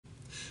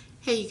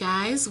Hey you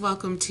guys,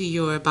 welcome to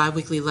your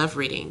bi-weekly love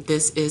reading.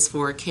 This is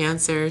for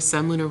Cancer,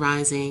 Sun, Moon, or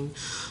Rising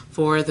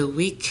for the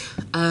week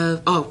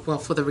of,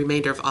 for the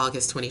remainder of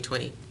August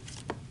 2020.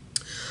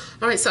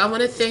 All right, so I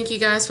want to thank you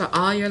guys for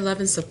all your love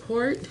and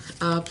support.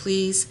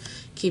 Please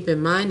keep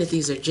in mind that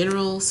these are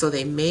general, so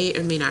they may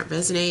or may not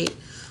resonate,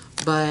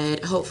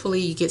 but hopefully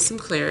you get some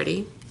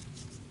clarity.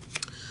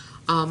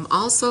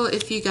 Also,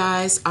 if you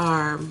guys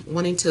are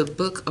wanting to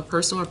book a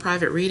personal or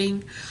private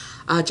reading,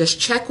 just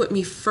check with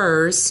me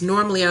first.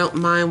 Normally, I don't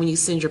mind when you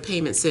send your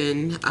payments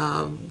in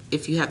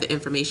if you have the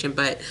information,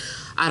 but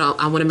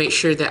I want to make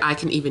sure that I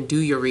can even do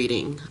your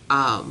reading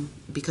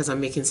because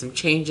I'm making some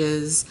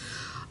changes,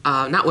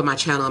 not with my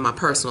channel and my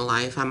personal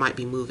life. I might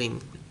be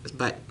moving,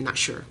 but not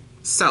sure.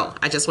 So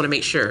I just want to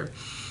make sure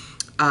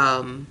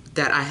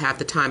that I have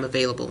the time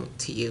available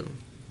to you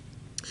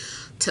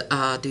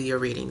to do your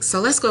reading.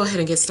 So let's go ahead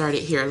and get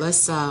started here.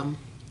 Let's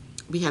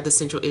we have the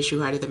central issue,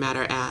 heart of the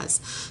matter,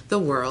 as the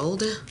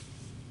world.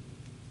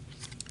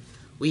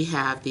 We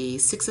have the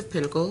Six of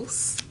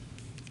Pentacles.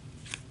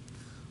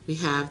 We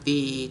have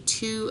the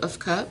Two of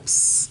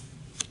Cups.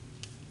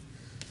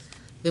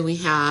 Then we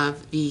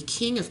have the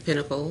King of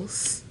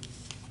Pentacles,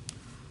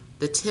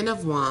 the Ten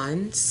of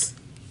Wands,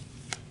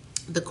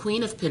 the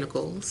Queen of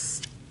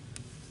Pentacles,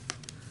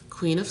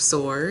 Queen of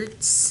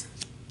Swords,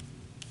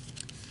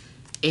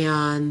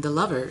 and the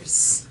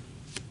Lovers.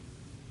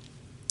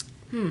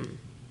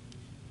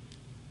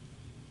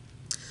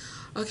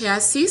 Okay, I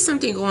see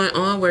something going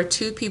on where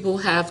two people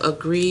have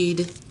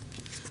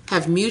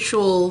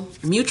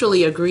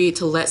mutually agreed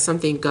to let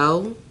something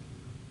go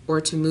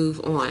or to move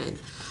on.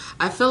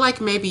 I feel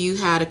like maybe you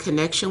had a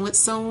connection with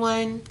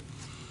someone,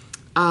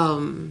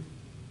 and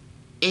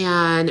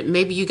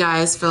maybe you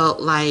guys felt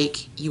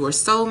like you were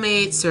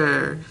soulmates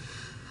or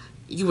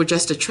you were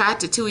just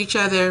attracted to each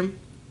other.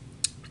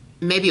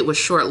 Maybe it was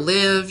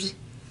short-lived,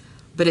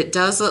 but it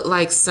does look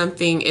like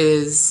something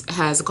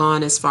has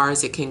gone as far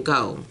as it can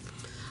go.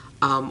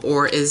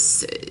 Or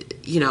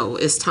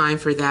it's time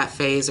for that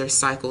phase or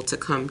cycle to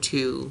come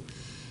to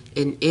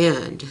an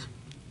end.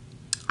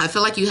 I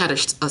feel like you had a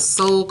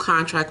soul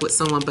contract with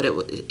someone, but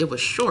it was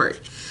short.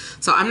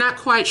 So I'm not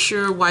quite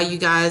sure why you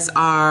guys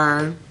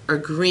are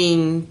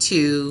agreeing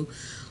to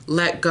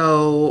let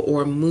go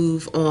or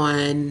move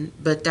on,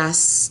 but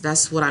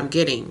that's what I'm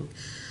getting.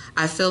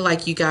 I feel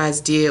like you guys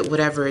did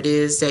whatever it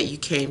is that you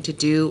came to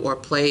do or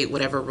played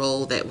whatever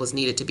role that was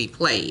needed to be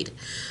played.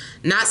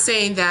 Not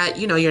saying that,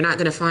 you're not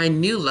going to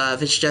find new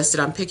love. It's just that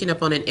I'm picking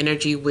up on an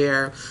energy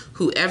where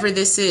whoever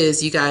this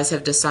is, you guys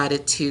have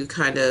decided to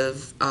kind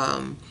of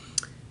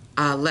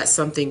let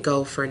something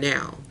go for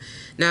now.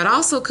 Now, it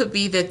also could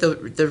be that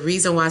the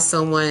reason why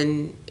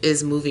someone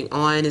is moving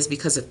on is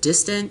because of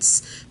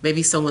distance.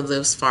 Maybe someone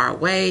lives far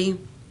away.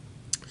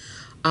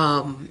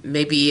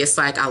 Maybe it's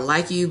like, I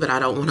like you, but I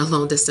don't want a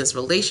long distance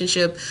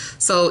relationship.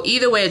 So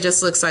either way, it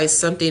just looks like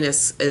something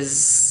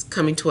is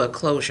coming to a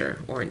closure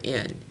or an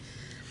end.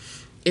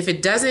 If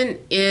it doesn't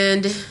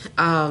end,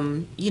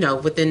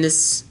 within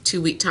this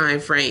 2-week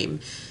time frame,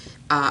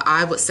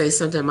 I would say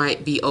something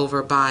might be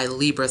over by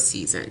Libra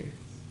season.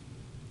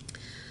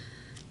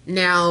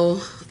 Now,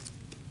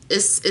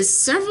 it's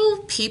several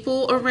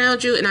people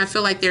around you, and I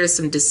feel like there's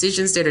some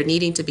decisions that are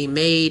needing to be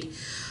made,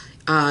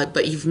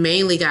 but you've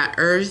mainly got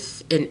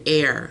Earth and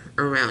Air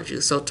around you.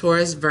 So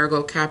Taurus,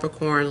 Virgo,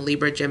 Capricorn,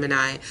 Libra,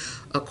 Gemini,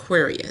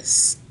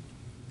 Aquarius.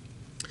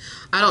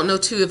 I don't know,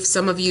 too, if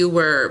some of you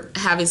were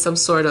having some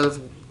sort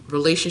of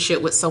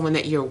relationship with someone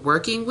that you're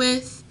working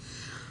with.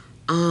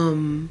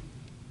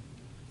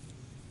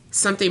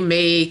 Something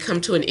may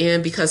come to an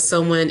end because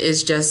someone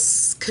is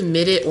just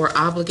committed or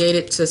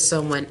obligated to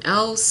someone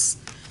else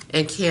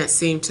and can't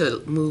seem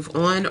to move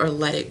on or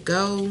let it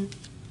go.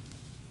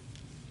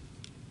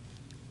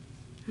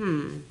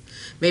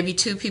 Maybe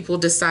two people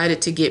decided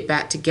to get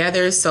back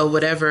together, so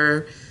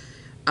whatever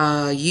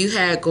you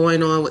had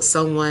going on with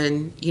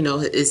someone,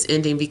 is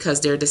ending because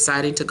they're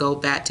deciding to go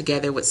back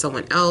together with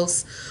someone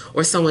else,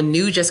 or someone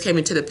new just came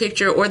into the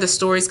picture, or the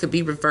stories could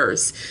be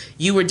reversed.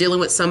 You were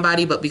dealing with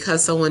somebody, but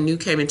because someone new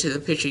came into the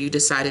picture, you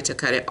decided to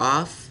cut it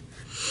off.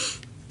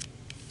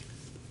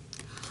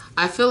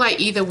 I feel like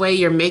either way,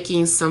 you're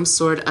making some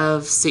sort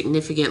of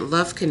significant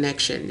love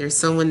connection. There's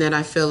someone that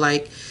I feel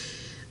like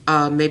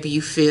maybe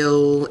you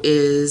feel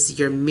is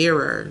your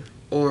mirror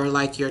or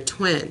like your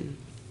twin.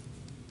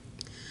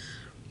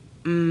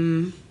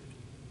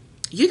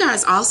 You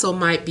guys also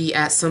might be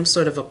at some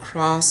sort of a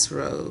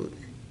crossroad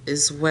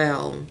as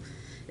well.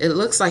 It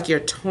looks like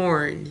you're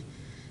torn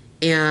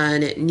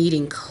and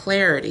needing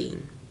clarity.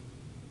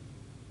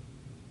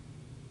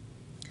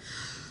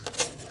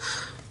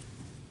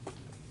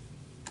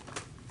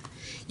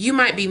 You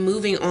might be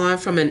moving on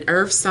from an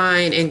earth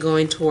sign and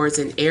going towards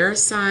an air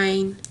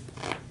sign.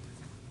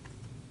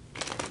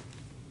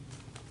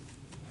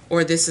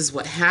 Or this is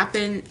what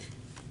happened.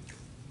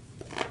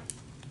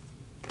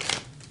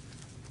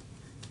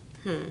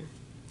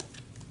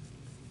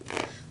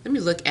 Let me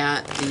look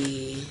at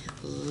the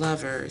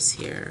Lovers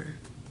here.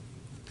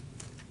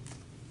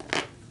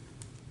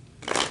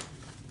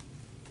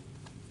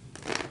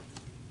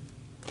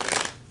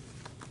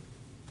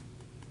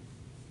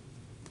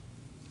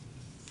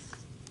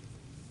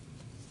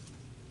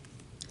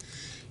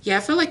 Yeah, I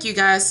feel like you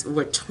guys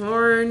were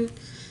torn.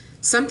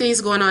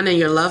 Something's going on in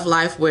your love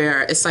life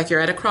where it's like you're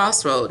at a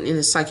crossroad and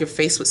it's like you're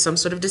faced with some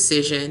sort of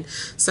decision.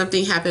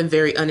 Something happened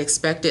very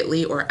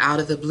unexpectedly or out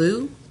of the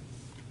blue.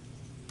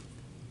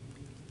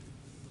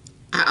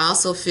 I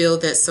also feel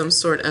that some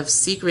sort of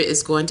secret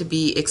is going to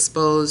be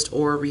exposed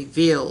or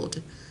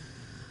revealed.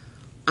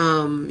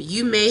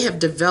 You may have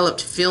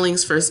developed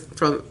feelings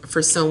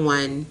for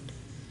someone,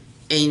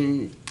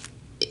 and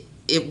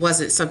it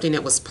wasn't something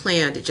that was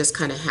planned. It just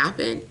kind of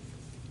happened.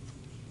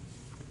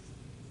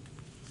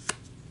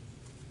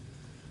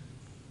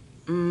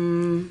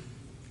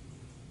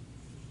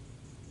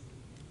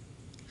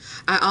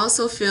 I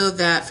also feel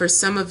that for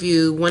some of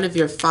you, one of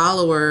your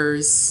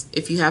followers,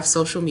 if you have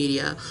social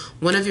media,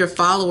 one of your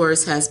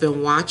followers has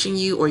been watching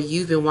you, or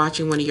you've been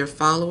watching one of your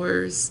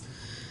followers.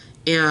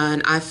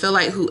 And I feel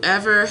like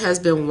whoever has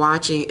been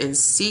watching in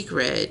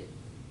secret,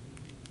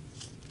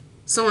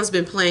 someone's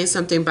been playing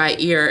something by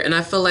ear. And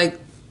I feel like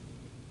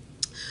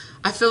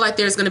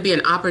there's going to be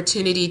an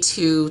opportunity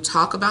to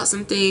talk about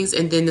some things,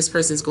 and then this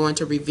person's going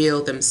to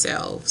reveal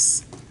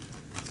themselves.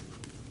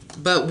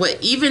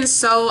 But even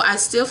so, I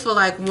still feel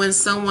like when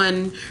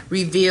someone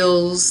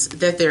reveals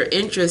that they're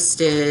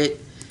interested,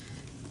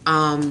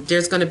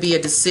 there's going to be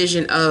a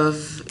decision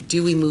of,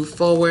 do we move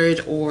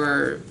forward,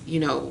 or,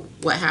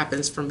 what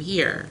happens from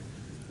here?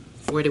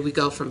 Where do we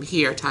go from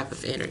here type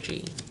of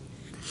energy.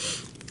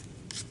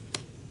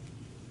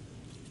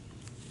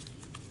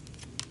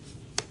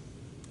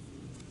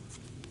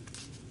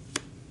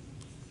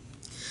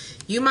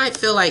 You might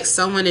feel like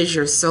someone is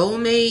your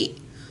soulmate,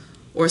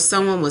 or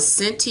someone was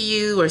sent to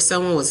you, or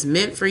someone was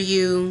meant for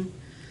you.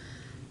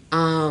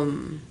 I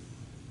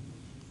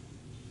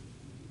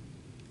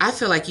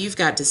feel like you've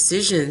got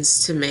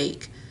decisions to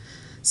make.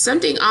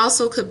 Something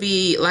also could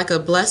be like a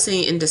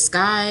blessing in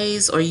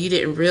disguise, or you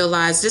didn't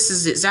realize this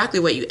is exactly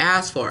what you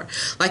asked for.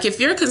 Like if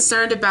you're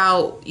concerned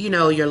about,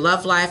 your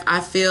love life,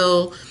 I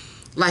feel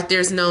like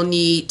there's no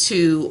need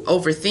to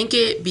overthink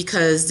it,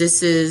 because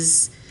this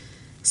is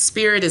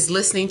Spirit is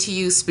listening to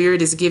you.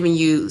 Spirit is giving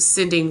you,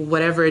 sending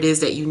whatever it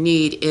is that you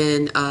need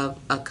in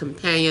a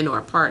companion or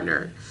a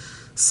partner.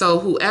 So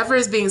whoever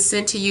is being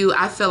sent to you,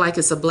 I feel like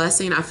it's a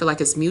blessing. I feel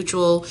like it's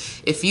mutual.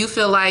 If you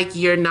feel like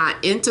you're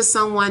not into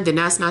someone, then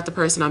that's not the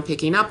person I'm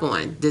picking up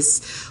on.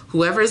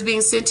 Whoever is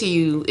being sent to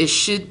you, it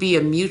should be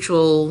a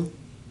mutual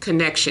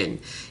connection.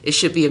 It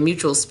should be a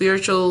mutual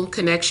spiritual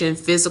connection,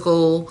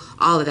 physical,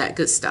 all of that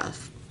good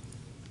stuff.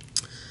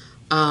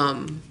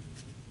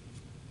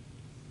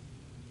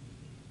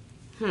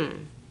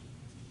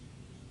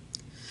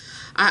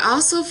 I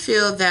also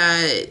feel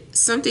that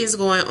something's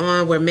going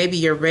on where maybe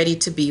you're ready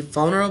to be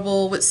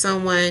vulnerable with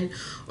someone,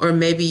 or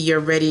maybe you're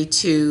ready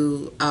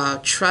to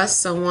trust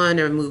someone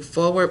or move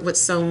forward with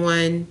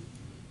someone.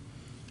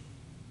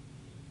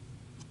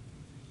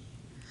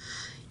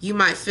 You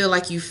might feel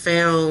like you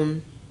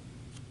found,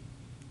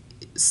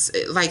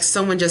 like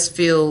someone just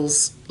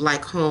feels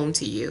like home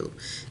to you.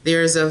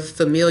 There's a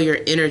familiar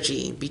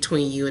energy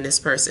between you and this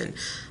person.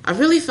 I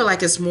really feel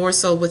like it's more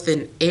so with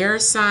an air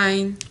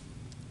sign.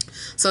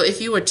 So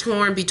if you were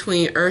torn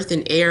between earth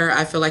and air,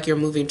 I feel like you're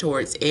moving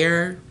towards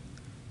air.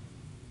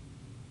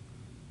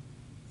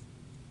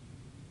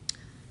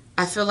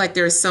 I feel like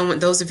there's someone,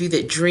 those of you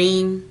that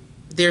dream,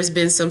 there's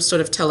been some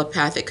sort of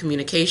telepathic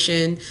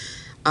communication.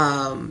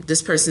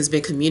 This person's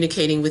been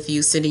communicating with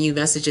you, sending you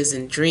messages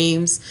in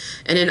dreams.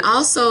 And then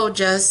also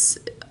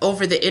just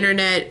over the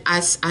internet, I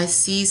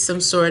see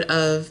some sort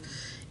of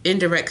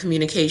indirect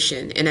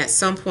communication. And at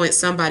some point,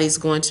 somebody's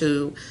going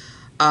to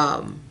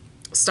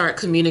start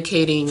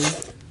communicating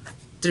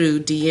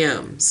through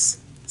DMs,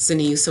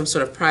 sending you some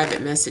sort of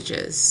private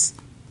messages.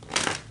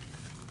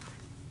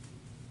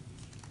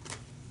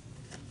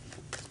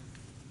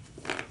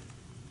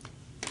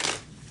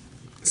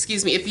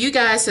 Excuse me. If you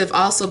guys have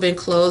also been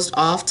closed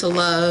off to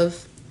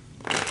love,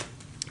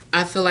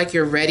 I feel like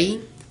you're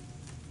ready.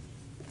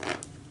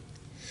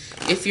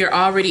 If you're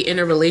already in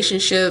a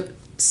relationship,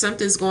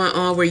 something's going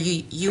on where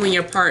you and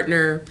your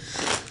partner,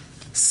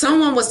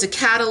 someone was the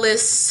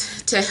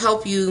catalyst to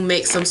help you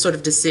make some sort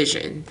of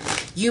decision.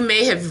 You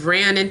may have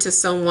ran into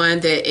someone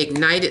that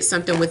ignited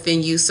something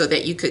within you so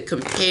that you could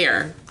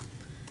compare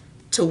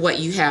to what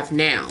you have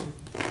now.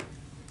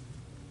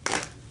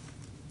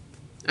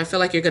 I feel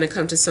like you're going to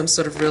come to some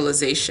sort of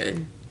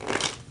realization.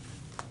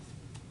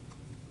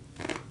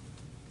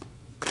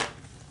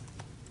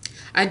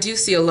 I do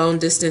see a long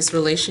distance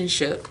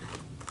relationship.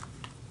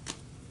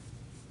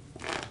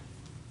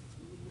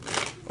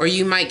 Or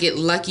you might get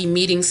lucky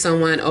meeting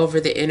someone over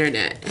the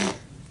internet.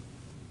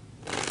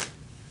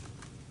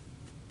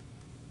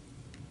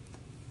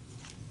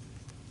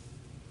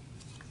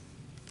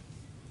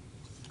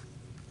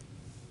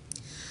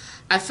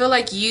 I feel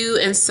like you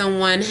and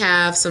someone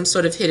have some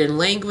sort of hidden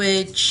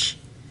language.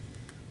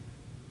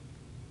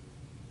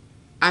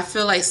 I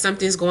feel like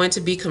something's going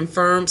to be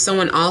confirmed.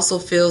 Someone also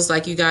feels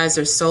like you guys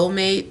are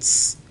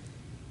soulmates.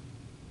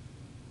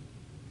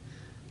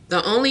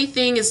 The only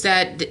thing is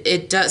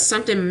that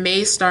something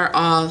may start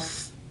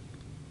off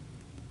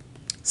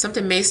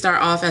Something may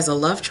start off as a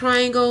love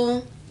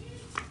triangle.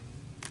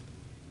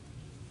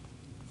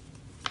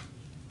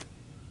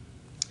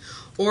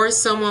 Or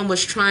someone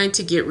was trying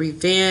to get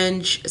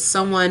revenge.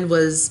 Someone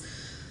was,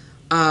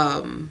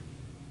 I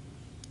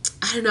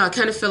don't know, I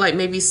kind of feel like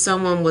maybe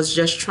someone was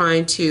just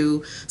trying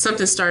to,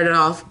 something started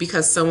off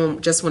because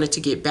someone just wanted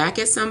to get back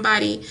at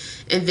somebody.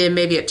 And then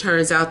maybe it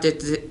turns out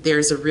that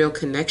there's a real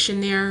connection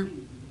there.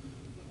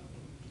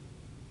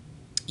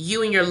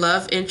 You and your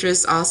love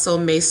interest also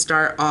may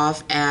start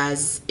off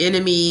as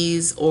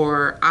enemies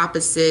or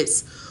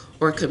opposites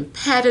or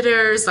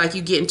competitors. Like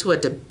you get into a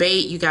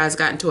debate, you guys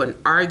got into an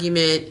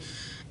argument,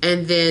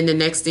 and then the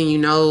next thing you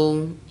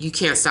know, you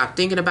can't stop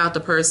thinking about the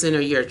person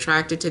or you're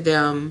attracted to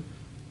them.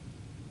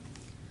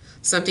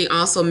 Something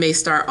also may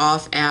start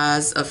off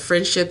as a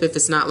friendship. If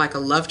it's not like a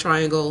love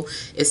triangle,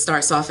 it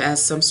starts off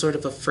as some sort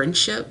of a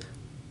friendship.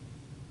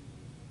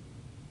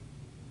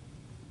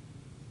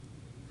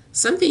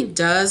 Something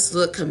does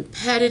look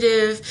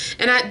competitive.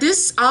 And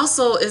this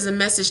also is a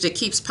message that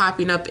keeps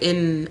popping up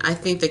in, I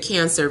think, the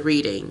Cancer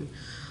reading.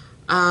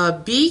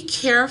 Be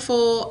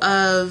careful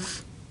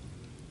of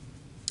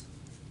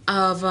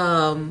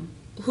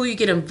who you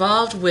get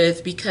involved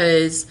with,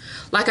 because,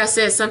 like I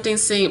said, something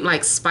seemed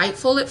like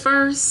spiteful at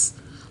first.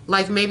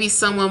 Like maybe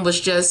someone was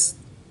just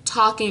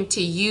talking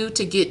to you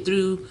to get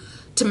through,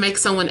 to make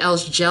someone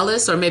else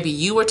jealous, or maybe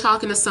you were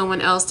talking to someone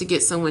else to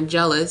get someone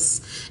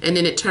jealous, and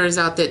then it turns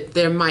out that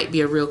there might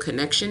be a real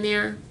connection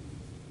there,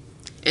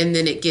 and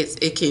then it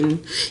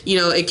can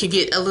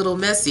get a little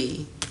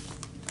messy.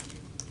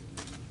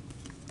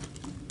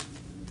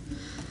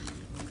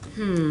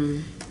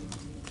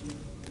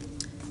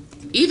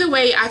 Either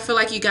way, I feel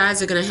like you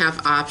guys are gonna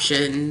have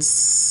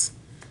options.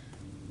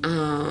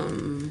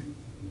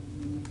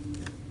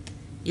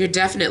 You're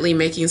definitely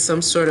making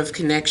some sort of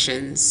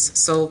connections,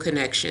 soul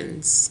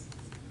connections.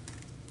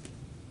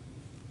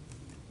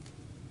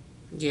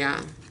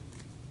 Yeah.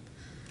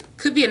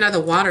 Could be another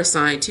water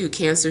sign too,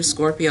 Cancer,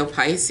 Scorpio,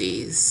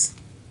 Pisces.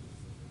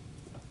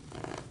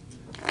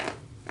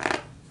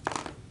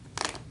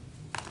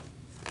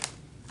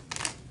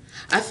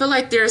 I feel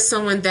like there's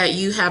someone that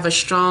you have a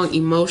strong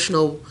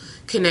emotional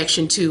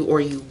connection to, or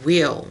you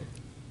will.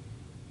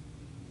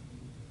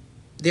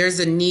 There's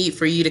a need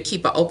for you to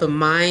keep an open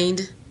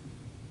mind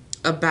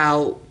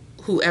about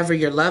whoever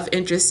your love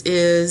interest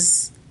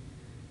is.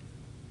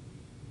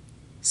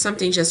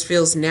 Something just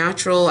feels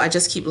natural. I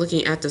just keep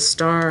looking at the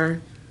star.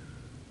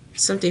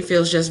 Something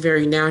feels just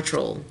very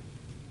natural.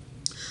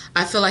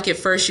 I feel like at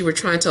first you were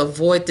trying to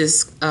avoid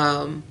this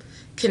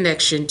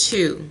connection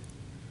too,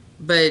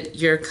 but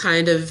you're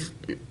kind of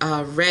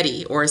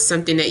ready, or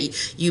something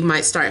that you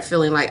might start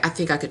feeling like, I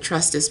think I could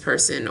trust this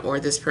person, or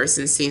this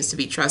person seems to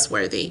be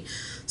trustworthy.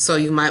 So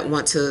you might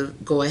want to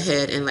go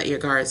ahead and let your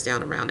guards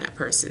down around that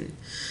person.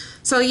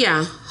 So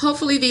yeah,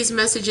 hopefully these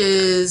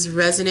messages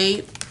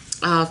resonate.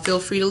 Feel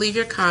free to leave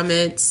your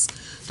comments.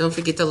 Don't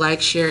forget to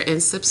like, share,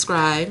 and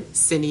subscribe.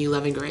 Sending you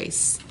love and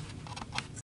grace.